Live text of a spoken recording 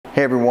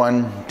Hey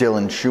everyone,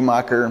 Dylan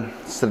Schumacher,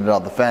 Citadel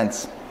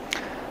Defense.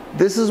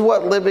 This is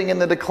what living in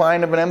the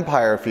decline of an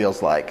empire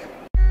feels like.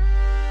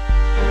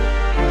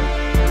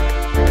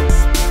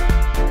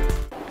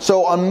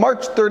 So on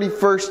March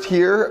 31st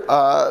here,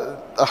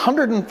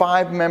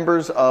 105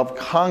 members of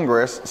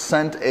Congress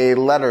sent a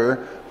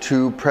letter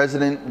to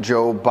President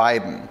Joe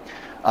Biden.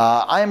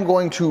 I am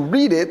going to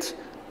read it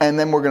and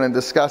then we're going to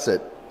discuss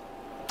it.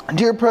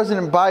 Dear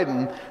President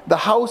Biden, the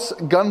House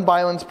Gun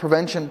Violence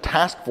Prevention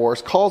Task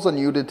Force calls on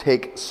you to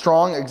take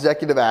strong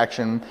executive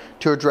action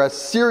to address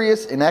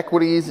serious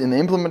inequities in the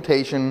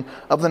implementation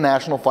of the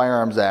National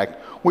Firearms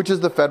Act, which is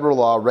the federal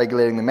law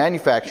regulating the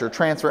manufacture,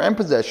 transfer, and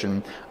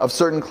possession of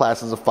certain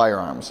classes of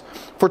firearms.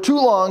 For too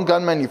long,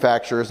 gun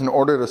manufacturers, in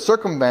order to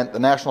circumvent the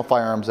National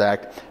Firearms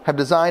Act, have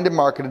designed and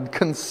marketed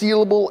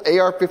concealable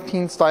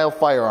AR-15 style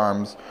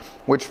firearms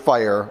which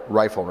fire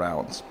rifle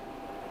rounds.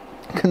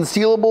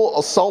 Concealable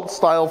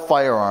assault-style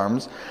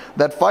firearms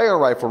that fire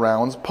rifle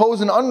rounds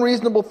pose an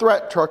unreasonable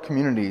threat to our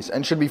communities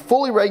and should be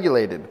fully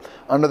regulated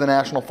under the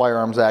National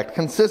Firearms Act,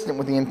 consistent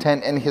with the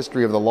intent and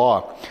history of the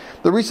law.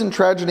 The recent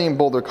tragedy in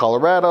Boulder,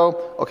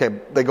 Colorado, okay,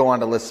 they go on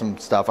to list some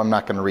stuff. I'm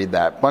not going to read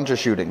that. Bunch of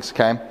shootings,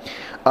 okay?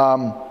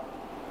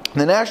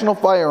 The National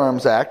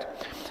Firearms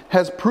Act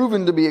has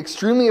proven to be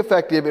extremely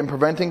effective in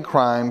preventing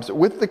crimes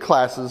with the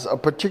classes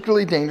of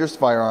particularly dangerous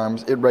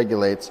firearms it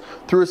regulates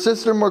through a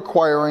system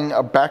requiring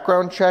a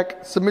background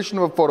check, submission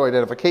of a photo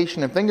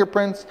identification and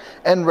fingerprints,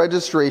 and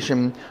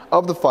registration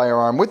of the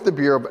firearm with the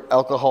Bureau of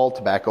Alcohol,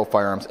 Tobacco,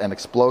 Firearms, and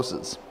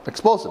Explosives.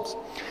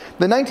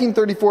 The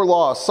 1934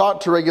 law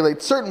sought to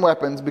regulate certain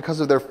weapons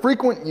because of their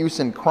frequent use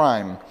in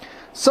crime.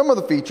 Some of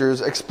the features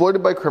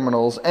exploited by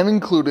criminals and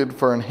included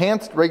for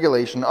enhanced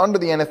regulation under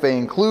the NFA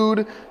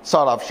include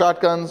sawed-off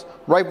shotguns,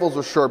 rifles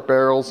with short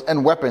barrels,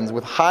 and weapons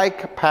with a high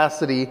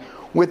capacity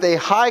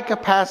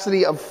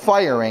of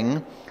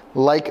firing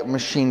like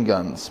machine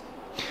guns.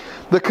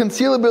 The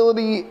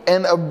concealability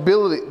and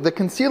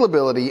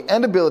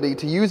ability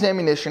to use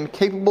ammunition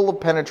capable of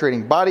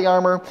penetrating body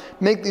armor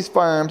make these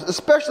firearms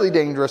especially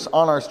dangerous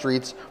on our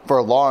streets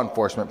for law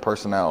enforcement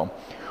personnel.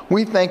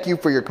 We thank you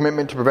for your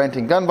commitment to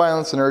preventing gun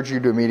violence and urge you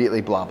to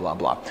immediately blah, blah,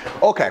 blah.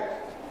 Okay,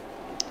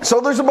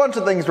 so there's a bunch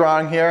of things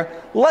wrong here.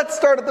 Let's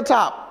start at the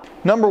top.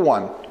 Number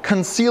one,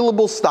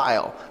 concealable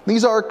style.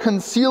 These are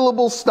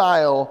concealable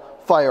style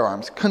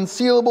firearms.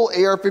 Concealable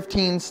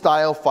AR-15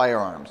 style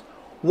firearms.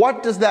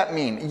 What does that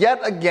mean? Yet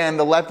again,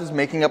 the left is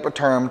making up a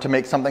term to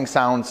make something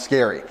sound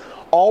scary.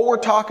 All we're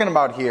talking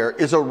about here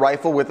is a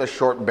rifle with a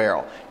short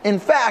barrel. In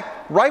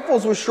fact,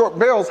 rifles with short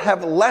barrels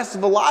have less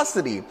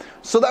velocity,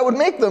 so that would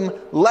make them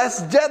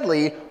less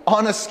deadly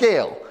on a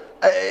scale.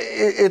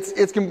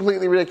 It's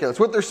completely ridiculous.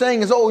 What they're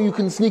saying is, oh, you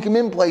can sneak them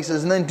in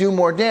places and then do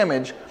more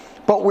damage,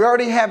 but we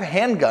already have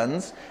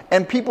handguns,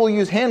 and people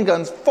use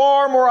handguns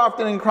far more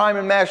often in crime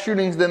and mass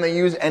shootings than they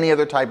use any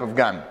other type of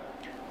gun.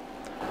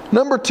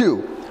 Number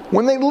two.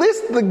 When they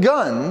list the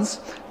guns,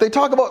 they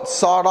talk about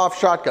sawed-off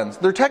shotguns.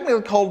 They're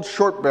technically called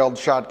short-barreled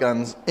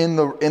shotguns in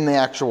the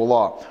actual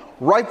law.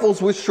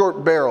 Rifles with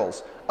short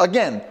barrels.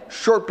 Again,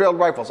 short-barreled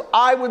rifles.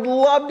 I would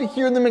love to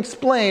hear them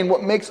explain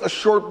what makes a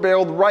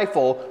short-barreled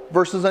rifle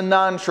versus a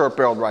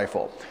non-short-barreled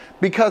rifle.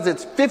 Because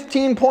it's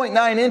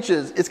 15.9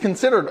 inches, it's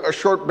considered a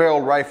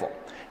short-barreled rifle,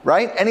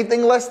 right?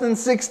 Anything less than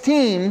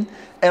 16,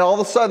 and all of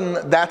a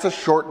sudden, that's a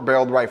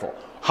short-barreled rifle.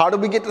 How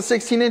did we get to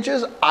 16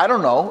 inches? I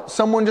don't know.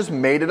 Someone just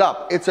made it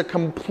up. It's a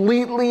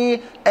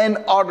completely and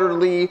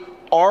utterly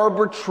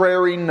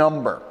arbitrary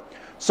number.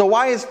 So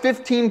why is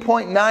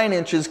 15.9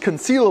 inches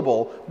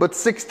concealable, but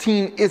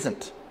 16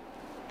 isn't?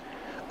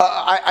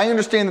 I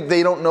understand that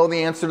they don't know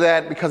the answer to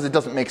that because it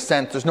doesn't make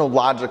sense. There's no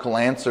logical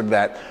answer to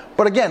that.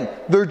 But again,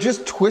 they're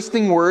just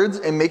twisting words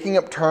and making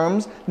up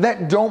terms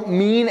that don't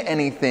mean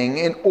anything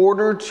in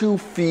order to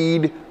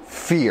feed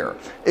fear.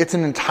 It's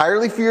an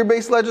entirely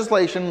fear-based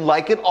legislation,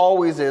 like it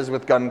always is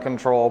with gun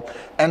control,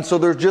 and so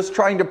they're just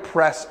trying to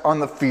press on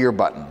the fear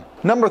button.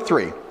 Number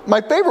three,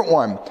 my favorite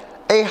one,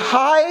 a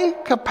high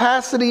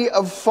capacity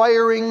of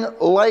firing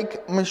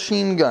like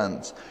machine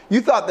guns.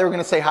 You thought they were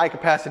going to say high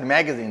capacity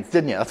magazines,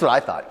 didn't you? That's what I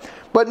thought.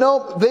 But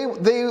no,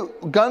 they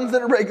guns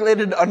that are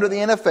regulated under the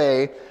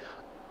NFA,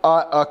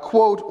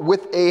 quote,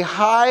 with a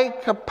high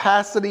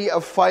capacity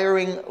of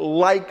firing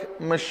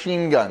like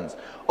machine guns.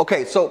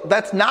 Okay, so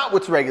that's not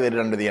what's regulated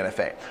under the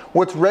NFA.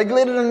 What's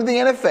regulated under the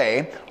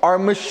NFA are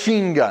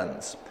machine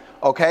guns.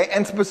 Okay,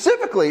 and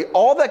specifically,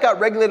 all that got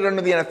regulated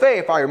under the NFA,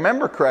 if I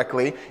remember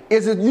correctly,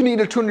 is that you need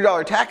a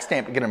 $200 tax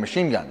stamp to get a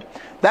machine gun.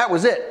 That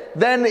was it.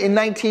 Then in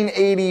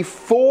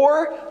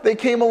 1984, they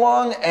came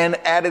along and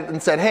added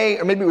and said, hey,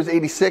 or maybe it was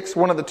 86,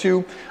 one of the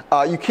two,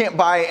 you can't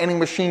buy any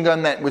machine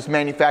gun that was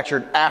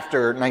manufactured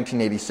after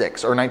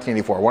 1986 or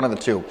 1984, one of the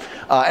two.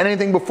 And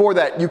anything before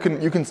that you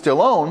can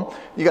still own.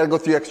 You got to go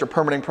through the extra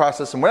permitting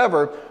process and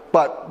whatever,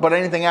 but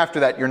anything after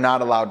that you're not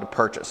allowed to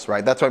purchase,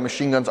 right? That's why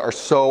machine guns are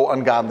so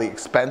ungodly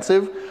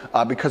expensive,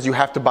 because you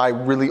have to buy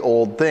really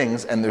old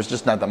things and there's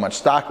just not that much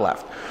stock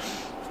left.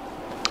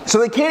 So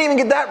they can't even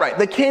get that right.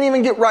 They can't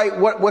even get right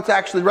what's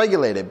actually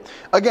regulated.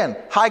 Again,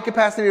 high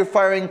capacity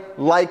firing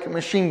like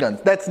machine guns.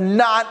 That's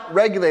not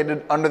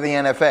regulated under the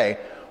NFA,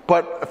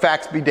 but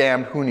facts be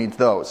damned, who needs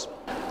those?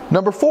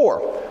 Number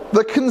 4,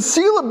 the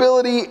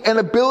concealability and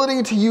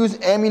ability to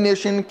use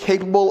ammunition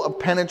capable of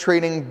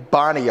penetrating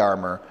body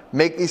armor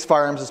make these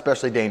firearms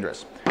especially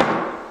dangerous.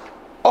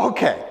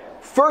 Okay,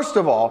 first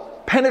of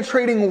all,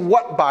 penetrating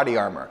what body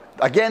armor?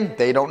 Again,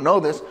 they don't know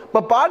this,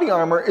 but body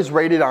armor is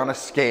rated on a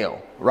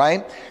scale,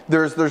 right?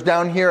 There's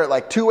down here at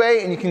like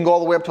 2A, and you can go all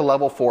the way up to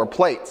level 4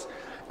 plates.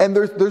 And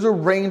there's a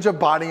range of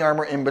body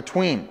armor in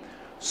between.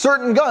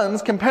 Certain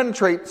guns can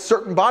penetrate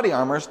certain body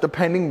armors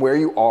depending where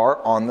you are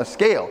on the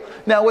scale.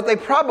 Now, what they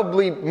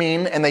probably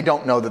mean, and they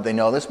don't know that they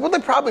know this, what they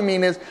probably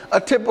mean is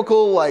a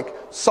typical like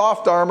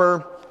soft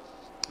armor,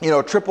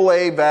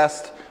 AAA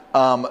vest,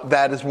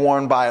 that is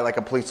worn by like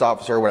a police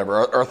officer or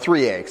whatever, or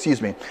 3A,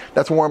 excuse me,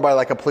 that's worn by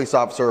like a police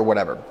officer or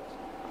whatever.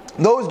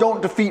 Those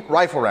don't defeat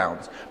rifle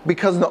rounds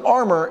because the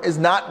armor is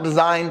not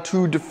designed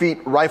to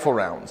defeat rifle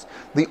rounds.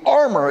 The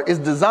armor is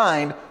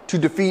designed to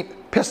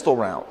defeat pistol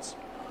rounds.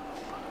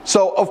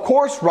 So of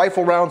course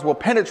rifle rounds will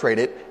penetrate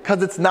it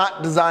because it's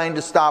not designed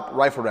to stop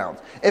rifle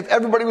rounds. If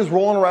everybody was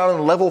rolling around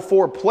in level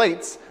 4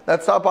 plates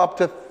that stop up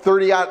to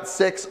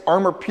 30-06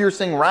 armor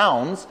piercing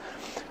rounds,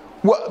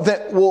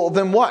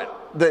 then what?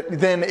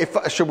 Then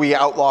should we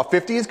outlaw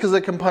 50s because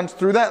they can punch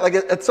through that? Like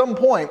at some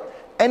point,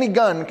 any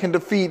gun can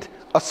defeat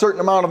a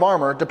certain amount of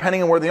armor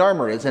depending on where the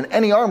armor is, and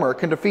any armor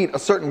can defeat a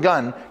certain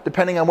gun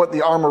depending on what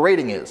the armor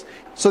rating is.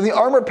 So the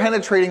armor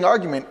penetrating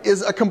argument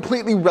is a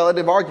completely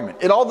relative argument.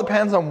 It all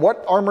depends on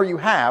what armor you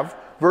have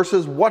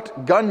versus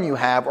what gun you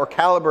have or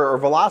caliber or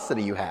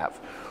velocity you have,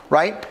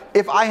 right?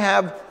 If I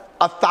have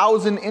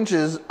 1,000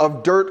 inches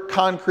of dirt,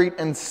 concrete,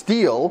 and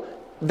steel,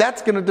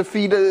 that's going to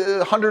defeat a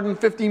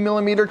 150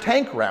 millimeter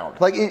tank round.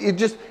 Like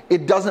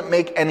it doesn't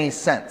make any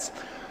sense.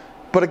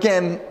 But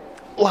again,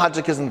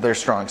 logic isn't their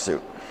strong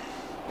suit.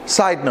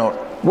 Side note,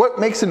 what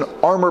makes an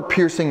armor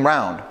piercing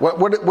round?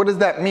 What does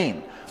that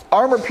mean?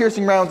 Armor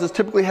piercing rounds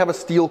typically have a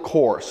steel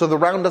core, so the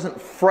round doesn't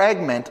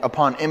fragment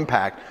upon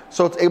impact,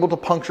 so it's able to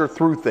puncture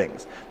through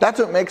things. That's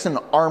what makes an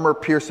armor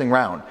piercing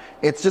round.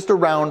 It's just a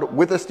round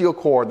with a steel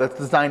core that's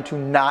designed to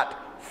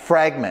not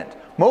fragment.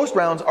 Most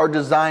rounds are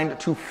designed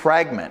to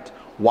fragment.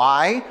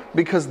 Why?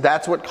 Because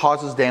that's what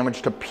causes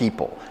damage to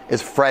people,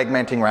 is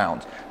fragmenting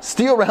rounds.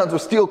 Steel rounds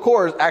with steel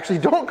cores actually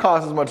don't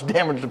cause as much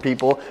damage to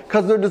people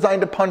because they're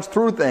designed to punch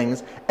through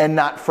things and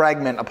not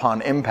fragment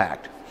upon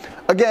impact.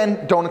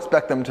 Again, don't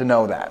expect them to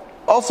know that.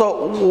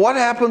 Also, what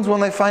happens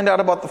when they find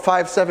out about the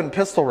 5.7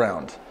 pistol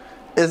round?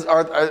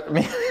 Are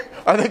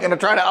they going to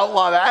try to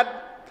outlaw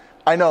that?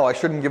 I know, I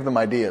shouldn't give them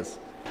ideas.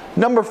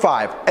 Number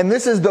 5, and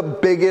this is the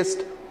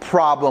biggest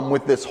problem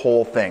with this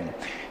whole thing.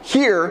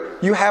 Here,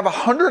 you have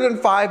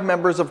 105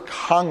 members of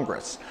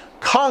Congress.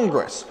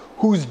 Congress,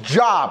 whose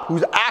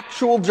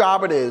actual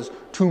job it is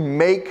to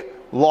make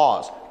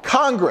laws.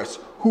 Congress,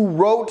 who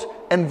wrote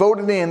and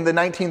voted in the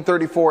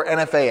 1934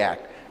 NFA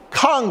Act.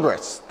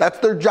 Congress, that's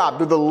their job.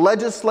 They're the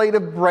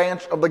legislative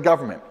branch of the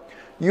government.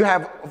 You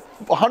have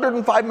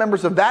 105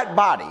 members of that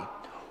body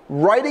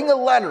writing a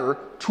letter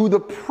to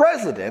the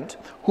president,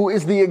 who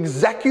is the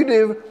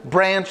executive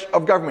branch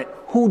of government,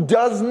 who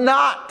does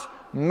not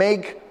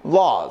make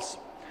laws,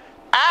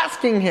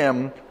 asking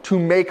him to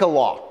make a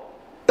law.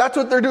 That's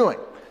what they're doing.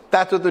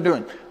 That's what they're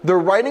doing. They're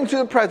writing to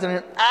the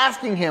president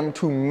asking him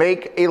to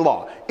make a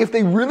law. If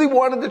they really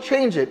wanted to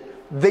change it,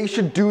 they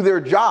should do their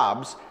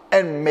jobs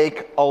and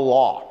make a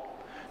law.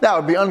 Now,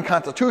 it would be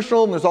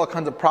unconstitutional, and there's all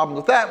kinds of problems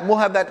with that, and we'll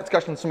have that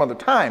discussion some other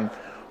time.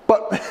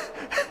 But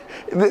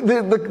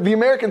the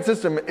American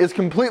system is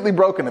completely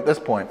broken at this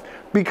point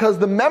because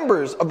the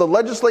members of the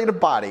legislative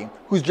body,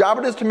 whose job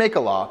it is to make a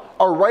law,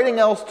 are writing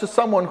else to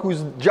someone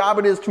whose job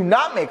it is to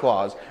not make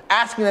laws,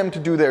 asking them to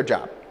do their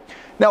job.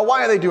 Now,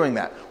 why are they doing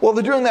that? Well,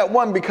 they're doing that,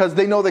 one, because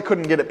they know they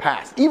couldn't get it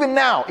passed. Even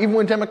now, even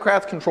when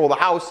Democrats control the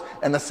House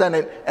and the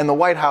Senate and the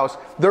White House,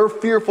 they're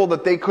fearful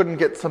that they couldn't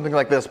get something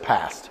like this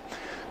passed.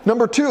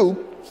 Number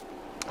 2,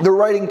 they're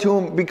writing to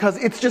him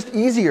because it's just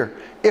easier.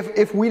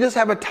 If we just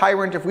have a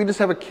tyrant, if we just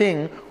have a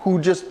king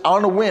who just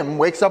on a whim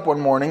wakes up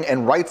one morning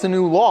and writes a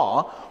new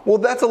law, well,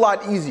 that's a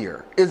lot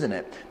easier, isn't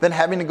it? Than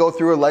having to go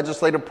through a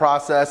legislative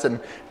process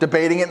and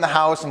debating it in the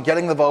House and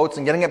getting the votes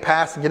and getting it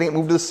passed and getting it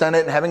moved to the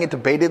Senate and having it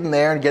debated in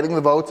there and getting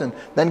the votes and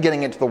then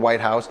getting it to the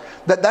White House.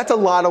 That's a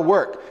lot of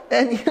work.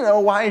 And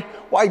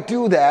why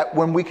do that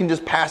when we can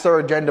just pass our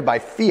agenda by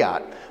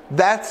fiat?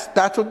 That's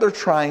what they're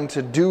trying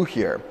to do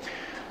here.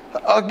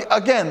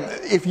 Again,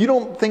 if you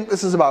don't think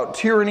this is about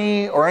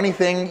tyranny or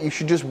anything, you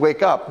should just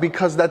wake up,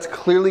 because that's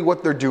clearly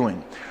what they're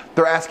doing.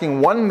 They're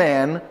asking one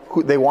man,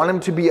 who they want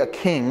him to be a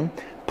king,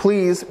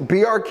 please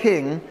be our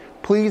king,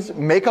 please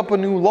make up a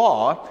new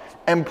law,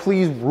 and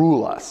please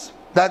rule us.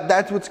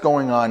 That's what's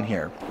going on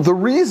here. The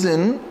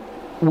reason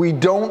we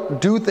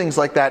don't do things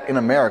like that in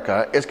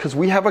America is because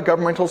we have a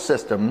governmental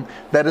system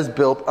that is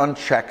built on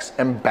checks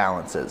and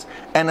balances.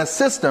 And a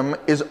system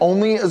is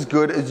only as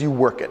good as you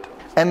work it.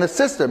 And the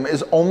system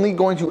is only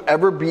going to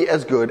ever be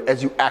as good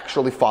as you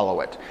actually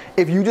follow it.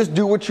 If you just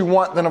do what you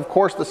want, then of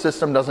course the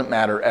system doesn't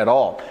matter at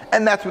all.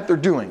 And that's what they're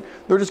doing.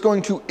 They're just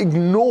going to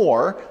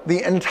ignore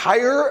the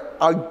entire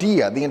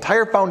idea, the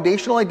entire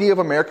foundational idea of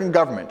American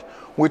government,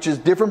 which is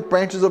different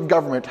branches of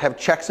government have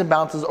checks and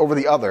balances over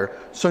the other,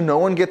 so no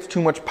one gets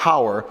too much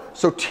power,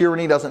 so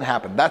tyranny doesn't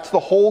happen. That's the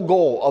whole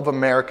goal of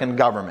American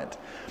government.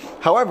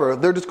 However,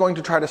 they're just going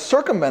to try to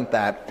circumvent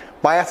that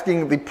by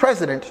asking the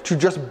president to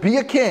just be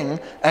a king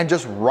and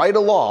just write a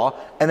law,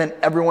 and then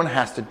everyone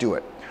has to do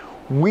it.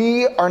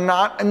 We are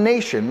not a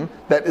nation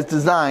that is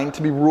designed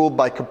to be ruled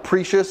by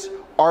capricious,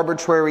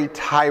 arbitrary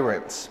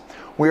tyrants.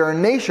 We are a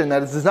nation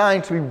that is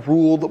designed to be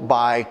ruled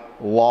by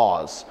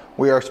laws.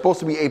 We are supposed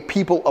to be a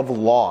people of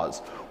laws,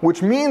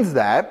 which means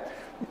that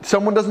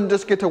someone doesn't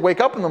just get to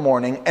wake up in the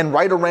morning and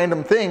write a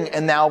random thing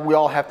and now we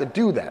all have to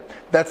do that.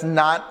 That's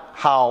not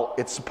how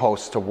it's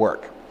supposed to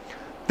work.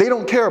 They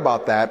don't care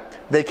about that.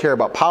 They care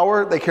about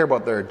power, they care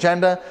about their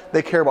agenda,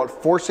 they care about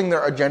forcing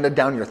their agenda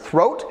down your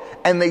throat,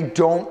 and they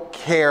don't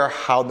care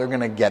how they're going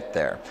to get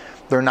there.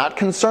 They're not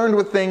concerned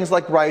with things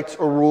like rights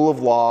or rule of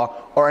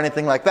law or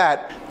anything like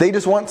that. They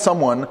just want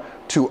someone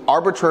to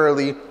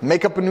arbitrarily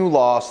make up a new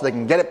law so they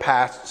can get it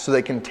passed so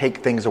they can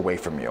take things away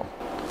from you.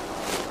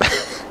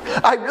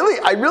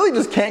 I really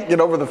just can't get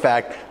over the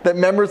fact that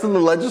members of the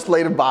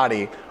legislative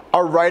body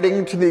are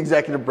writing to the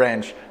executive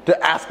branch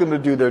to ask them to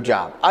do their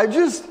job.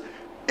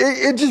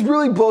 It just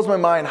really blows my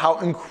mind how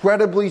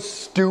incredibly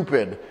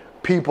stupid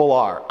people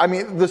are. I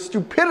mean, the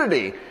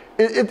stupidity,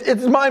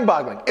 it's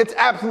mind-boggling. It's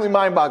absolutely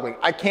mind-boggling.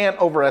 I can't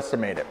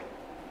overestimate it.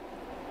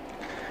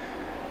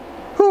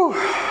 Whew.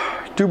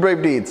 Do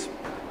brave deeds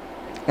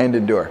and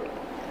endure.